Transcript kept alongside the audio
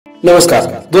नमस्कार.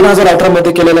 2018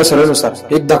 मध्ये केलेल्या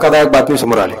सर्वेनुसार एक धक्कादायक बातमी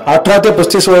समोर आली. 18 ते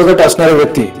 35 वयोगट असणारे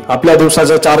व्यक्ती आपल्या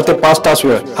दिवसाचा 4 ते 5 तास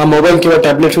वेळ हा मोबाईल किंवा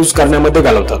टॅबलेट यूज करण्यामध्ये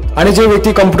घालवतात आणि जे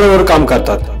व्यक्ती कॉम्प्युटरवर काम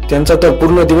करतात त्यांचा तर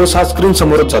पूर्ण दिवस हा स्क्रीन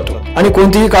समोरच जातो आणि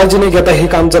कोणतीही काळजी न घेता हे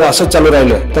काम जर असंच चालू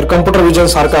राहिलं तर कॉम्प्युटर विजन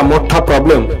सारखा मोठा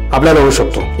प्रॉब्लेम आपल्याला होऊ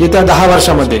शकतो. येत्या 10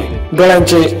 वर्षांमध्ये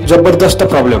डोळ्यांचे जबरदस्त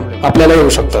प्रॉब्लेम आपल्याला येऊ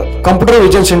शकतात. कॉम्प्युटर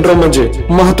विजन सिंड्रोम म्हणजे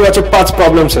महत्त्वाचे 5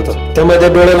 प्रॉब्लेम्स येतात. त्यामध्ये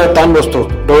डोळ्याला ताण बसतो,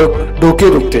 डोके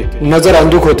दुखते, नजर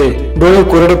अंधुक होते, डोळे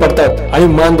कोरडे पडतात आणि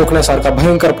मान दुखण्यासारखा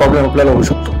भयंकर प्रॉब्लेम आपल्याला होऊ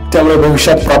शकतो. त्यामुळे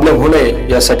भविष्यात प्रॉब्लेम होऊ नये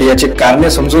यासाठी याची कारणे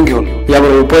समजून घेऊन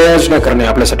यावर उपाययोजना करणे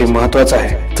आपल्यासाठी महत्त्वाचं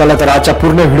आहे. चला तर आजच्या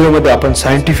पूर्ण व्हिडिओमध्ये आपण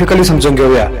सायंटिफिकली समजून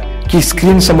घेऊया की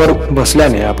स्क्रीन समोर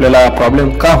बसल्याने आपल्याला प्रॉब्लेम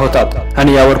का होतात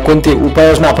आणि यावर कोणती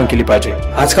उपाययोजना आपण केली पाहिजे.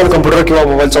 आजकाल कॉम्प्युटर किंवा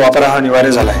मोबाईलचा वापर हा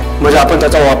अनिवार्य झाला आहे, म्हणजे आपण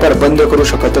त्याचा वापर बंद करू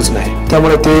शकतच नाही.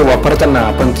 त्यामुळे ते वापरताना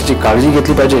आपण त्याची काळजी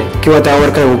घेतली पाहिजे किंवा त्यावर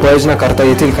काही उपाययोजना करता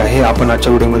येतील का हे आपण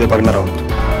आजच्या व्हिडिओमध्ये बघणार आहोत.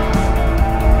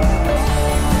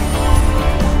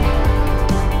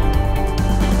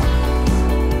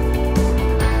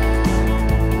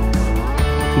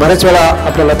 बरेच वेळा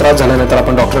आपल्याला त्रास झाल्यानंतर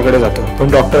आपण डॉक्टरकडे जातो,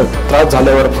 पण डॉक्टर त्रास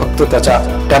झाल्यावर फक्त त्याच्या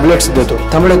टॅबलेट्स देतो.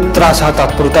 त्यामुळे त्रास हा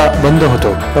तात्पुरता बंद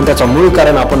होतो, पण त्याचं मूळ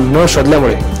कारण आपण न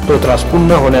शोधल्यामुळे तो त्रास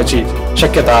पुन्हा होण्याची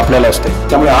शक्यता आपल्याला असते.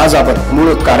 त्यामुळे आज आपण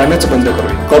मूळ कारणच बंद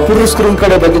करूया. कॉम्प्युटर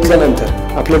स्क्रीनकडे बघितल्यानंतर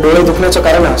आपले डोळे दुखण्याचं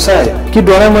कारण असं आहे की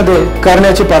डोळ्यामध्ये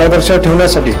करण्याची पारदर्शकता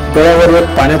ठेवण्यासाठी डोळ्यावर एक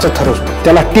पाण्याचा थर असतो,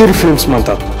 त्याला टीर फिल्म्स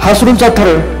म्हणतात. हा अश्रूंचा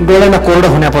थर डोळ्यांना कोरडं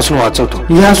होण्यापासून वाचवतो.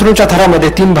 या अश्रूंच्या थरामध्ये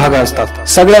 3 भाग असतात.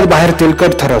 सगळ्यात बाहेर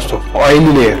तेलकट थर असतो,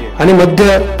 ऑइली लेअर, आणि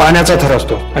मध्य पाण्याचा थर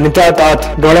असतो आणि त्यात आत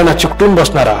डोळ्यांना चिकटून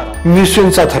बसणारा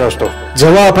म्युसिनचा थर असतो.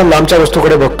 जेव्हा आपण लांबच्या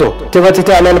वस्तूकडे बघतो तेव्हा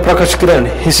तिथे आलेले प्रकाश किरण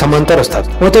हे समांतर असतात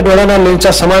व ते डोळ्यांना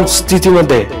लेन्सच्या समान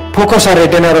स्थितीमध्ये फोकस हा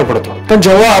रेटिनावर पडतो. पण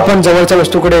जेव्हा आपण जवळच्या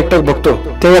वस्तूकडे एकटक बघतो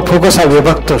तेव्हा फोकस हा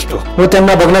विभक्त असतो व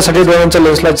त्यांना बघण्यासाठी डोळ्यांच्या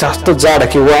लेन्सला जास्त जाड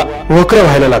किंवा वक्र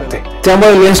व्हायला लागते.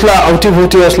 त्यामुळे लेन्सला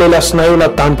अवतीभोवती असलेल्या स्नायूला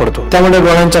ताण पडतो. त्यामुळे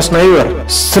डोळ्यांच्या स्नायूवर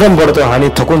श्रम पडतो आणि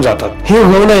थकून जातात. हे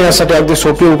होऊ नये यासाठी अगदी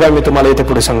सोपे उपाय मी तुम्हाला इथे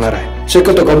पुढे सांगणार आहे.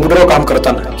 शक्यतो कॉम्प्युटरवर काम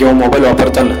करताना किंवा मोबाईल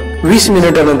वापरताना 20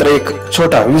 मिनिटानंतर एक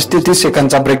छोटा 20 ते 30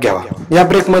 सेकंदचा ब्रेक घ्यावा. या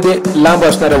ब्रेक मध्ये लांब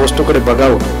असणाऱ्या वस्तूकडे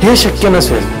बघावं. हे शक्य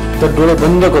नसेल तर डोळे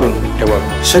बंद करून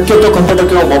ठेवावे. शक्यतो कॉम्प्युटर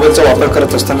किंवा मोबाईलचा वापर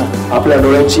करत असताना आपल्या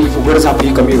डोळ्यांची उघडझाप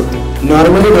ही कमी होते.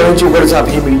 नॉर्मली डोळ्यांची उघडझाप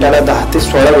ही मिनिटाला 10 ते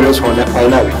 16 वेळेस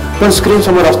व्हायला हवी, पण स्क्रीन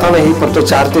समोर असताना ही फक्त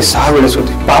 4 ते 6 वेळेस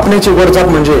होते. पापण्याची उघडझाप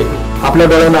म्हणजे आपल्या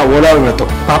डोळ्यांना ओलावा मिळतो.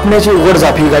 पापण्याची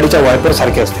उघडझाप ही गाडीच्या वायपर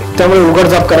सारखी असते, त्यामुळे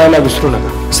उघडझाप करायला विसरू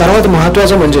नका. सर्वात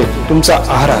महत्त्वाचं म्हणजे तुमचा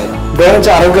आहार आहे.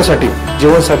 डोळ्यांच्या आरोग्यासाठी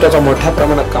जीवनसत्वाचा मोठ्या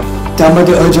प्रमाणात काम,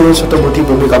 त्यामध्ये अजीवनसत्व मोठी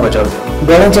भूमिका बजावते.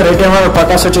 डोळ्यांच्या रेटिनावर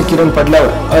प्रकाशाचे किरण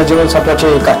पडल्यावर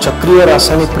अजीवनसत्वाचे एका चक्रीय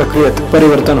रासायनिक प्रक्रियेत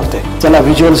परिवर्तन होते, त्याला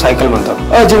व्हिज्युअल सायकल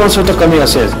म्हणतात. अजीवनसत्व कमी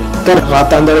असेल तर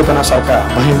रातांधळेपणासारखा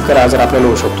भयंकर आजार आपल्याला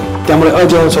होऊ शकतो. त्यामुळे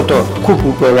अजीवनसत्व खूप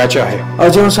उपयोगाचे आहे.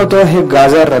 अजीवनसत्व हे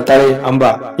गाजर, रताळे,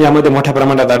 आंबा यामध्ये मोठ्या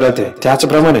प्रमाणात आढळते.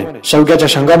 त्याचप्रमाणे शेवग्याच्या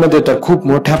शेंगामध्ये तर खूप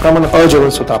मोठ्या प्रमाणात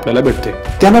अजीवनसत्व आपल्याला भेटते.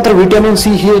 त्यानंतर व्हिटॅमिन सी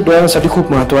हे डोळ्यांसाठी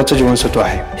खूप महत्त्वाचं जीवनसत्व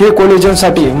आहे. हे कोलेजन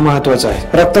साठी महत्त्वाचं आहे.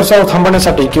 रक्तस्राव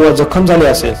थांबवण्यासाठी किंवा जखम झाली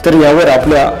असेल तर यावर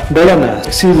आपल्या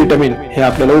डोळ्यांना सी व्हिटॅमिन हे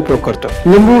आपल्याला उपयोग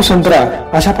करतं. लिंबू, संत्रा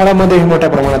अशा फळांमध्ये हे मोठ्या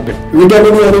प्रमाणात भेटते.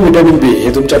 व्हिटॅमिन ए आणि व्हिटॅमिन बी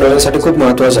हे तुमच्या डोळ्यांसाठी खूप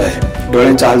महत्त्वाचं आहे.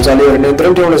 डोळ्यांच्या हालचालीवर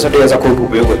नियंत्रण ठेवण्यासाठी याचा खूप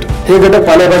उपयोग होतो. हे घटक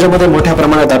पालेभाज्यामध्ये मोठ्या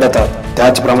प्रमाणात आढळतात.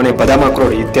 त्याचप्रमाणे बदाम,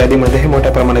 अक्रोड इत्यादीमध्ये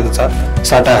मोठ्या प्रमाणात त्याचा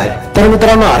साठा आहे. तर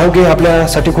मित्रांनो, आरोग्य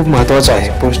आपल्यासाठी खूप महत्त्वाचं आहे.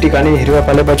 पौष्टिक आणि हिरव्या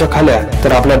पालेभाज्या खाल्ल्या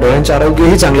तर आपल्या डोळ्यांचे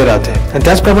आरोग्यही चांगले राहते. आणि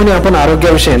त्याचप्रमाणे आपण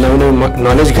आरोग्याविषयी नवीन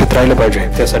नॉलेज घेत राहिलं पाहिजे.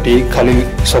 त्यासाठी खाली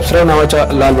सबस्क्राईब नावाच्या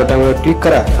लाल बटनावर क्लिक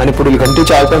करा आणि पुढील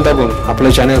घंटीच्या आयकॉन दाबून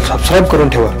आपले चॅनल सबस्क्राईब करून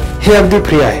ठेवा. हे अगदी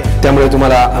फ्री आहे, त्यामुळे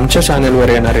तुम्हाला आमच्या चॅनलवर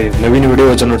येणारे नवीन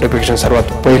व्हिडिओचं नोटिफिकेशन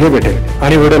सर्वात पहिले भेटेल.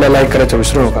 आणि व्हिडिओला लाईक करायचं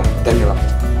विसरू नका.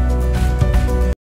 धन्यवाद.